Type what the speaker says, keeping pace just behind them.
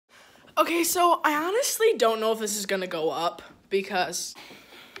Okay, so I honestly don't know if this is gonna go up because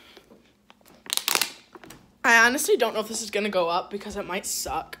it might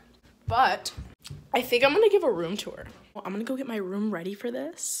suck, but I think I'm gonna give a room tour. I'm gonna go get my room ready for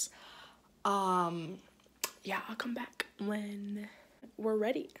this. Yeah, I'll come back when we're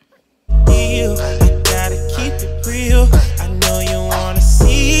ready. You gotta keep it real. I know you wanna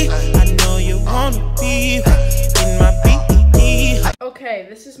see. I know you wanna be in my BD. Okay,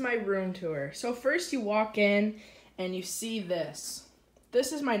 this is my room tour. So first you walk in and you see this.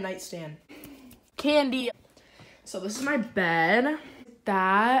 This is my nightstand. Candy. So this is my bed.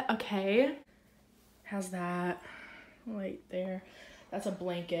 That, okay. Has that right there. That's a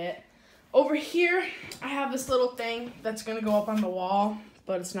blanket. Over here, I have this little thing that's gonna go up on the wall,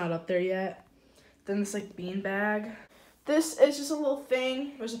 but it's not up there yet. Then this like bean bag. This is just a little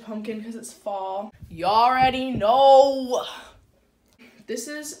thing. There's a pumpkin because it's fall. You already know. This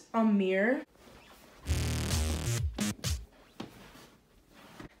is a mirror.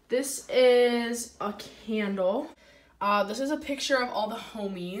 This is a candle. This is a picture of all the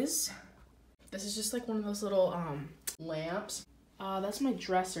homies. This is just like one of those little lamps. That's my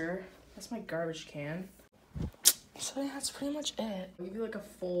dresser. That's my garbage can. So yeah, that's pretty much it. I'll give you like a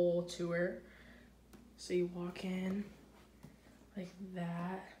full tour. So you walk in like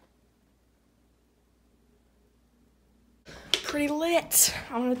that. Pretty lit.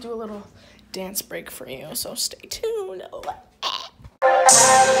 I'm gonna do a little dance break for you, so stay tuned. I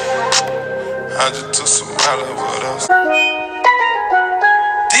just took some Molly with us. DA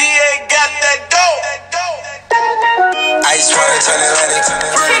got that dope. Ice water turn Atlantic,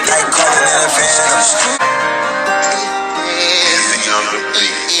 like calling in a fan. Easy on the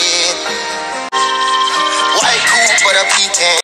beat. White coupe, but a P10.